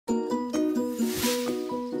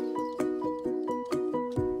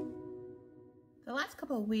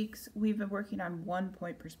couple of weeks we've been working on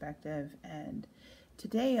 1-point perspective, and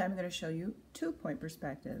today I'm going to show you 2-point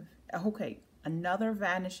perspective. Okay, another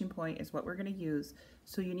vanishing point is what we're going to use.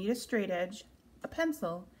 So you need a straight edge, a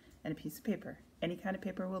pencil, and a piece of paper. Any kind of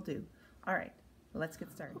paper will do. All right, let's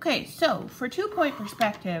get started. Okay, so for 2-point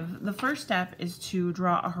perspective, the first step is to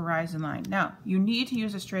draw a horizon line. Now, you need to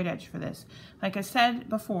use a straight edge for this. Like I said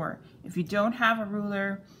before, if you don't have a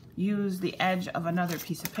ruler, use the edge of another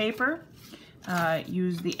piece of paper.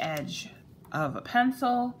 Use the edge of a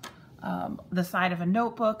pencil, the side of a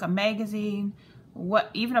notebook, a magazine,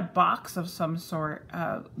 even a box of some sort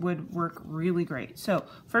would work really great. So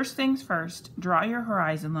first things first, draw your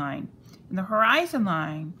horizon line. And the horizon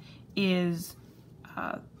line is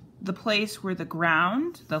the place where the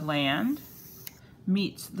ground, the land,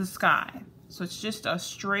 meets the sky. So it's just a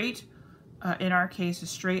straight, in our case, a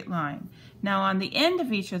straight line. Now on the end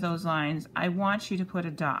of each of those lines, I want you to put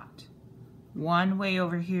a dot. One way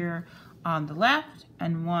over here on the left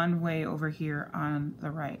and one way over here on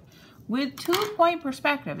the right. With 2-point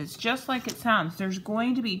perspective, it's just like it sounds. There's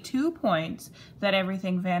going to be 2 points that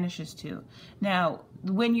everything vanishes to. Now,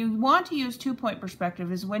 when you want to use 2-point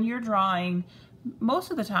perspective is when you're drawing,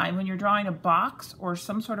 most of the time, when you're drawing a box or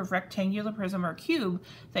some sort of rectangular prism or cube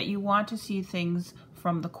that you want to see things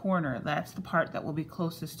from the corner. That's the part that will be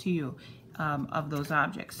closest to you. Of those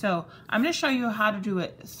objects. So I'm going to show you how to do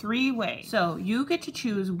it 3 ways. So you get to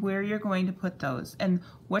choose where you're going to put those. And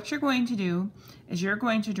what you're going to do is you're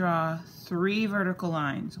going to draw 3 vertical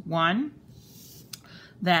lines. One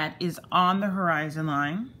that is on the horizon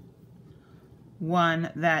line, one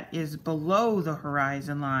that is below the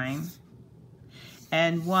horizon line,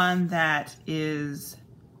 and one that is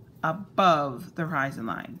above the horizon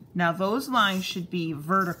line. Now those lines should be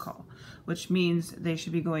vertical, which means they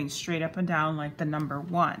should be going straight up and down like the number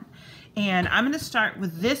 1. And I'm going to start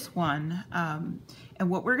with this one, and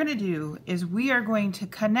what we're going to do is we are going to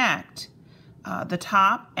connect the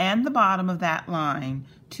top and the bottom of that line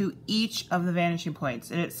to each of the vanishing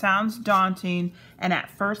points. And it sounds daunting, and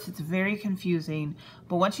at first it's very confusing,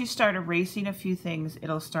 but once you start erasing a few things,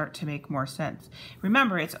 it'll start to make more sense.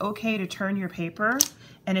 Remember, it's okay to turn your paper,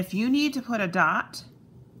 and if you need to put a dot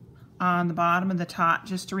on the bottom of the top,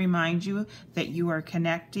 just to remind you that you are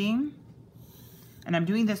connecting, and I'm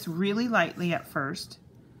doing this really lightly at first,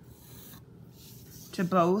 to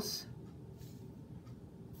both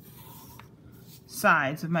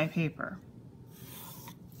sides of my paper.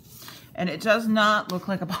 And it does not look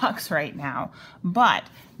like a box right now, but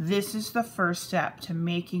this is the first step to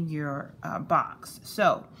making your box.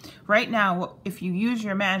 So right now, if you use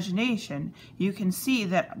your imagination, you can see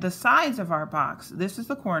that the sides of our box, this is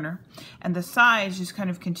the corner, and the sides just kind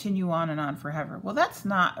of continue on and on forever. Well, that's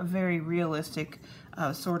not a very realistic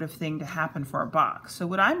sort of thing to happen for a box. So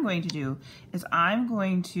what I'm going to do is I'm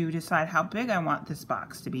going to decide how big I want this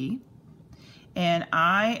box to be. And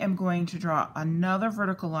I am going to draw another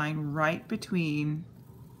vertical line right between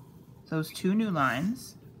those 2 new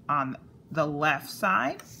lines on the left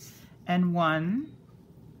side and one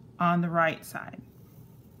on the right side.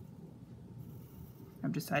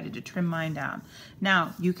 I've decided to trim mine down.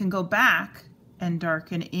 Now you can go back and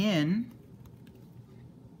darken in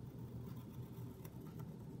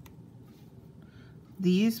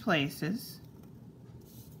these places.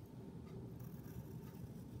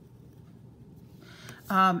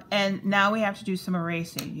 And now we have to do some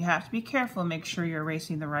erasing. You have to be careful and make sure you're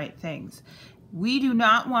erasing the right things. We do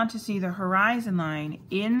not want to see the horizon line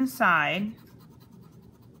inside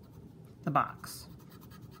the box.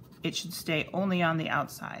 It should stay only on the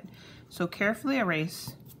outside. So carefully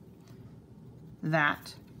erase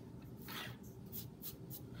that.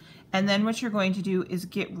 And then what you're going to do is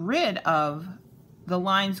get rid of the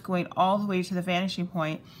lines going all the way to the vanishing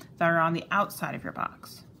point that are on the outside of your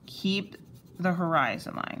box. Keep the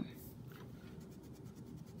horizon line.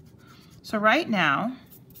 So right now,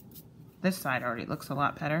 this side already looks a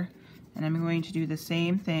lot better, and I'm going to do the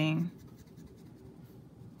same thing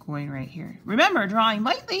going right here. Remember, drawing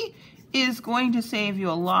lightly is going to save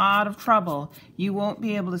you a lot of trouble. You won't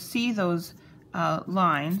be able to see those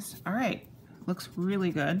lines. All right, looks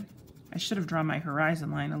really good. I should have drawn my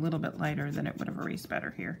horizon line a little bit lighter, then it would have erased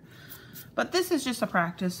better here. But this is just a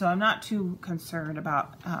practice, so I'm not too concerned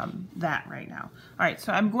about that right now. All right,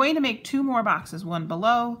 so I'm going to make 2 more boxes, one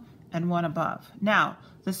below and one above. Now,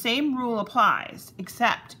 the same rule applies,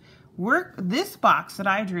 except this box that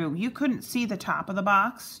I drew, you couldn't see the top of the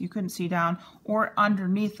box, you couldn't see down, or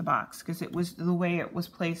underneath the box, because it was the way it was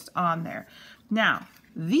placed on there. Now,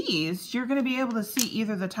 these, you're going to be able to see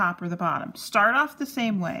either the top or the bottom. Start off the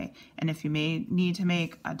same way, and if you may need to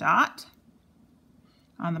make a dot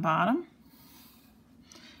on the bottom,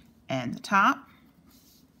 and the top,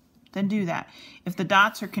 then do that. If the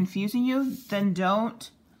dots are confusing you, then don't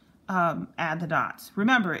add the dots.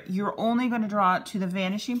 Remember, you're only going to draw it to the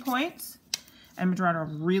vanishing points. I'm going to draw it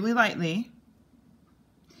really lightly.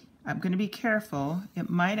 I'm going to be careful. It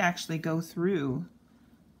might actually go through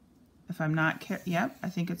if I'm not careful. Yep, I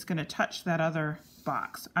think it's going to touch that other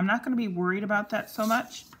box. I'm not going to be worried about that so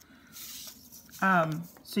much.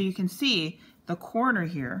 So you can see the corner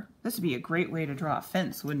here. This would be a great way to draw a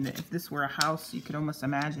fence, wouldn't it? If this were a house, you could almost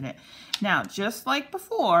imagine it. Now, just like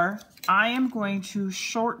before, I am going to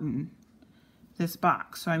shorten this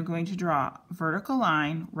box. So I'm going to draw a vertical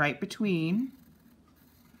line right between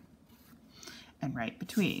and right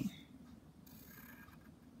between.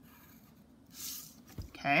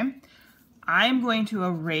 Okay. I'm going to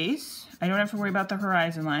erase. I don't have to worry about the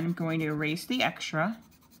horizon line. I'm going to erase the extra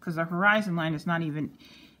because the horizon line is not even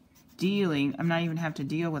dealing, I'm not even have to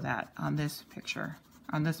deal with that on this picture,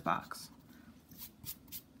 on this box.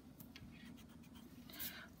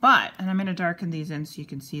 But, and I'm going to darken these in so you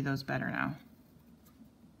can see those better now.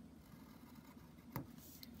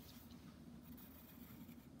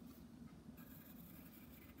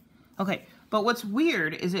 Okay, but what's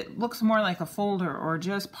weird is it looks more like a folder or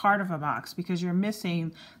just part of a box because you're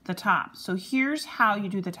missing the top. So here's how you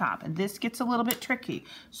do the top, and this gets a little bit tricky.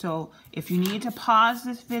 So if you need to pause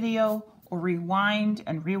this video or rewind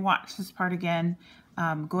and rewatch this part again,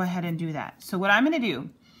 go ahead and do that. So what I'm going to do,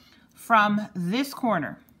 from this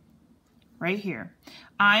corner right here,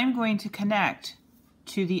 I'm going to connect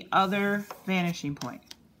to the other vanishing point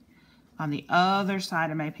on the other side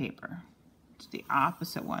of my paper. It's the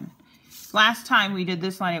opposite one. Last time we did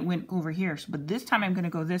this line, it went over here, but this time I'm going to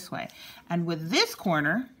go this way. And with this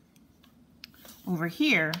corner over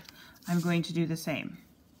here, I'm going to do the same.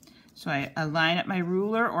 So I line up my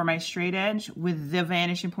ruler or my straight edge with the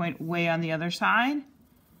vanishing point way on the other side.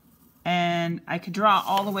 And I could draw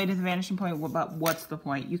all the way to the vanishing point, but what's the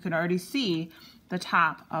point? You can already see the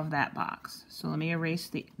top of that box. So let me erase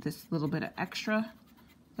this little bit of extra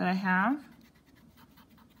that I have.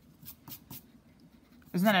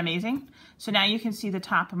 Isn't that amazing? So now you can see the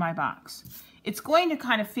top of my box. It's going to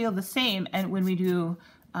kind of feel the same and when we do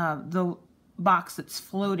the box that's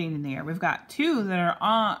floating in the air. We've got two that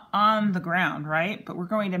are on the ground, right? But we're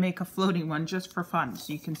going to make a floating one just for fun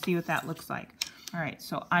so you can see what that looks like. All right,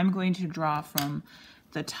 so I'm going to draw from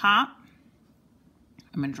the top.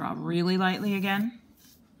 I'm going to draw really lightly again.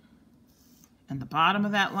 And the bottom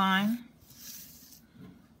of that line.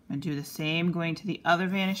 I'm going to do the same going to the other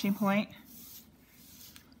vanishing point.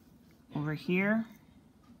 Over here.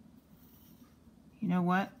 You know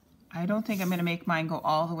what? I don't think I'm going to make mine go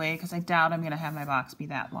all the way because I doubt I'm going to have my box be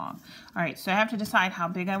that long. All right, so I have to decide how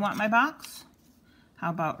big I want my box. How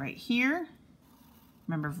about right here?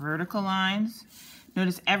 Remember, vertical lines.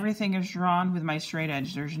 Notice everything is drawn with my straight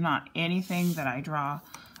edge. There's not anything that I draw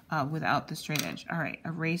without the straight edge. All right,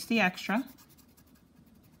 erase the extra.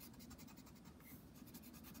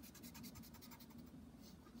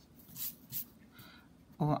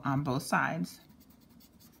 On both sides.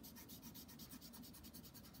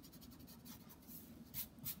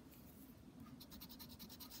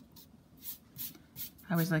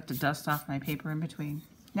 I always like to dust off my paper in between.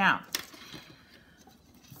 Now,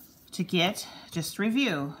 just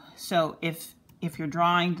review. So if you're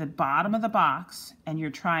drawing the bottom of the box and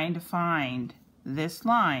you're trying to find this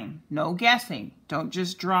line, no guessing. Don't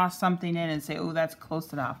just draw something in and say, oh, that's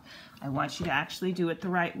close enough. I want you to actually do it the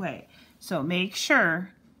right way. So make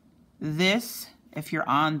sure this, if you're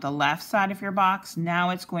on the left side of your box,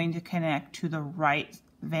 now it's going to connect to the right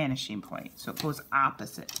vanishing point. So it goes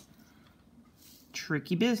opposite.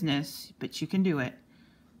 Tricky business, but you can do it.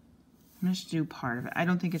 I'm going to do part of it. I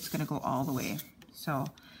don't think it's going to go all the way. So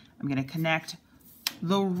I'm going to connect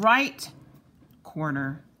the right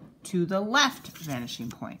corner to the left vanishing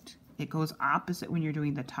point. It goes opposite when you're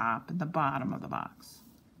doing the top and the bottom of the box.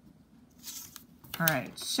 All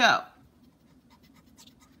right, so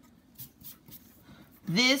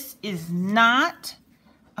this is not,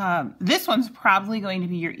 this one's probably going to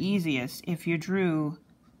be your easiest if you drew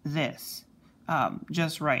this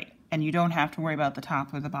just right, and you don't have to worry about the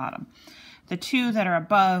top or the bottom. The two that are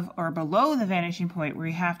above or below the vanishing point where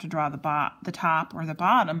you have to draw the top or the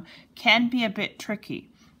bottom can be a bit tricky.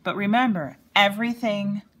 But remember,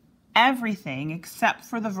 everything except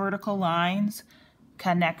for the vertical lines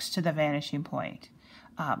connects to the vanishing point.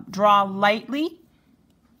 Draw lightly.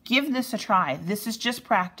 Give this a try. This is just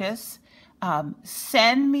practice.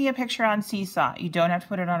 Send me a picture on Seesaw. You don't have to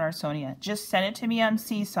put it on Arsonia. Just send it to me on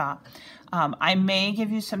Seesaw I may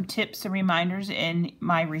give you some tips and reminders in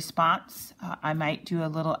my response. I might do a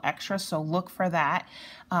little extra, so look for that.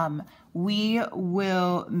 We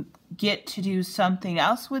will get to do something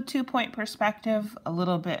else with 2-point perspective, a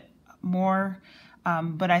little bit more,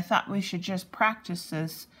 but I thought we should just practice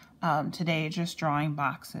this today, just drawing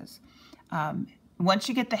boxes. Once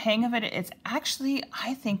you get the hang of it, it's actually,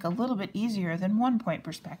 I think, a little bit easier than 1-point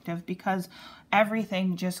perspective because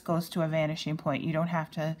everything just goes to a vanishing point. You don't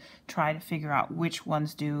have to try to figure out which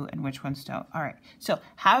ones do and which ones don't. All right, so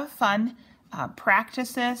have fun,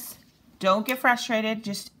 practice this. Don't get frustrated.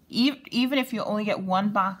 Just even if you only get one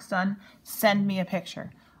box done, send me a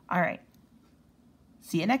picture. All right,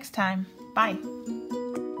 see you next time. Bye.